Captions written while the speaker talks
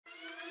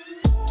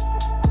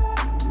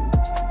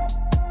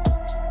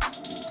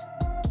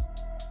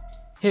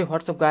Hey,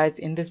 what's up guys?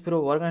 In this video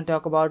we're going to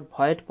talk about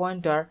void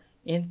pointer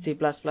in C++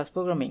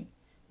 programming.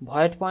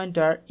 Void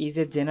pointer is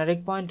a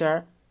generic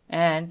pointer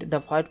and the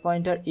void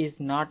pointer is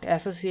not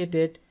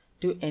associated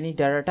to any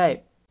data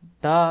type.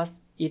 Thus,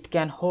 it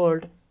can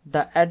hold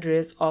the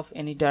address of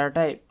any data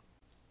type.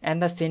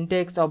 And the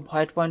syntax of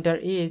void pointer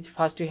is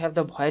first you have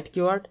the void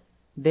keyword,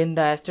 then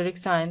the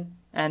asterisk sign,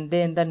 and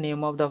then the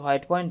name of the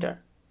void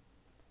pointer.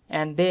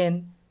 And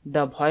then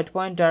the void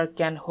pointer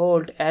can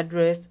hold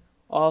address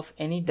of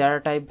any data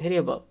type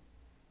variable,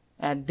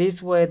 and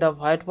this way the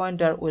void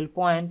pointer will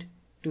point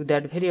to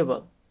that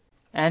variable.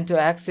 And to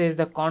access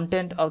the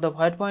content of the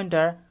void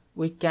pointer,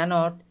 we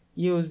cannot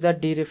use the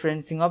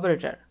dereferencing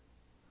operator.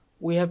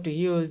 We have to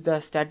use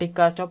the static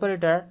cast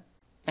operator,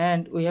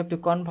 and we have to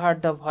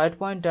convert the void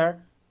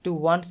pointer to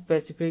one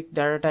specific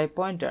data type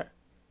pointer,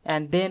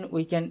 and then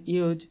we can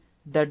use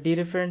the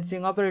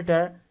dereferencing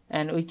operator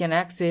and we can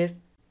access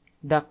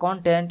the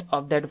content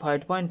of that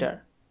void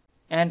pointer.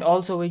 And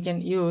also we can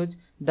use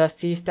the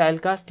C style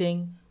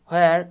casting,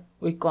 where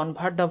we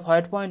convert the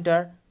void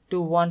pointer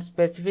to one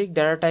specific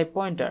data type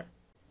pointer,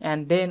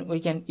 and then we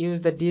can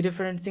use the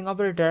dereferencing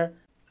operator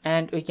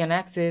and we can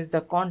access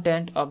the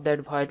content of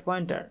that void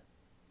pointer.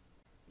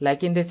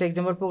 Like in this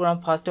example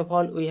program, first of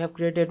all we have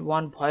created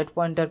one void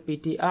pointer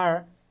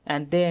ptr,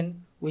 and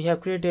then we have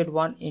created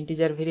one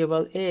integer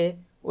variable a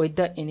with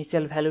the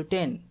initial value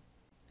 10,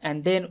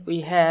 and then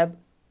we have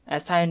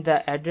assigned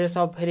the address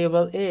of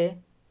variable a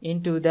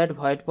into that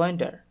void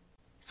pointer.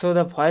 So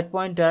the void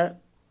pointer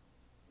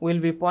will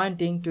be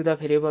pointing to the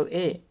variable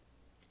a,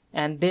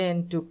 and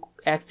then to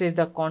access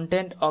the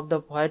content of the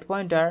void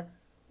pointer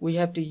we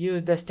have to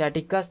use the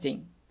static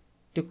casting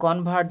to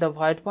convert the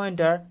void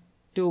pointer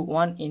to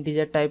one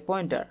integer type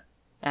pointer,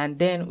 and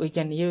then we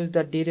can use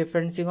the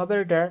dereferencing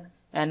operator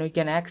and we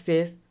can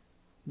access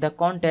the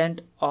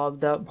content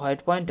of the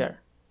void pointer.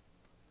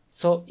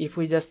 So if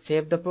we just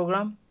save the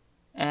program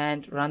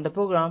and run the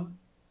program,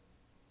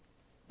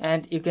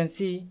 and you can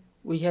see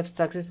we have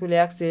successfully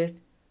accessed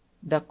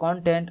the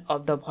content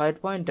of the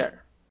void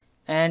pointer.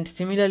 And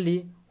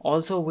similarly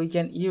also we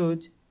can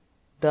use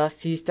the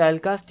C style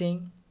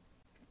casting,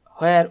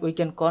 where we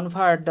can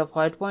convert the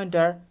void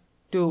pointer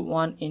to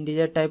one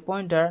integer type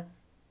pointer,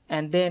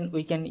 and then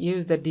we can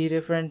use the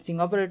dereferencing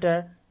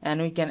operator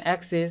and we can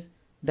access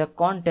the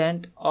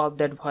content of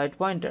that void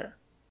pointer.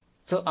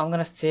 So I'm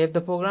gonna save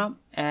the program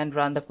and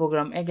run the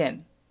program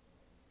again,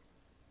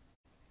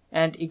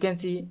 and you can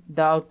see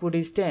the output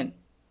is 10.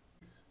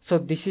 So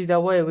this is the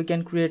way we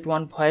can create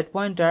one void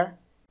pointer,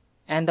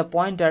 and the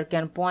pointer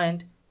can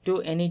point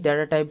to any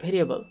data type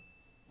variable.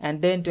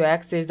 And then to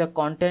access the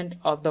content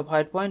of the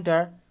void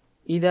pointer,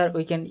 either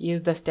we can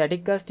use the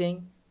static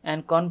casting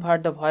and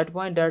convert the void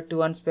pointer to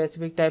one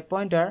specific type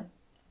pointer,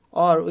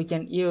 or we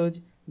can use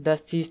the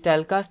C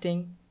style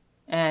casting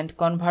and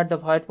convert the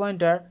void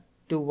pointer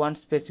to one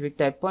specific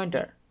type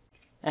pointer,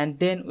 and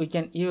then we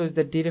can use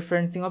the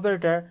dereferencing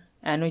operator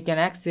and we can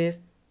access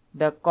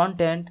the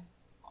content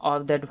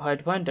of that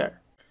void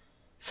pointer.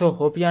 So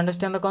hope you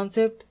understand the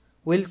concept.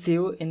 We'll see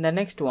you in the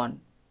next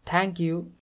one. Thank you.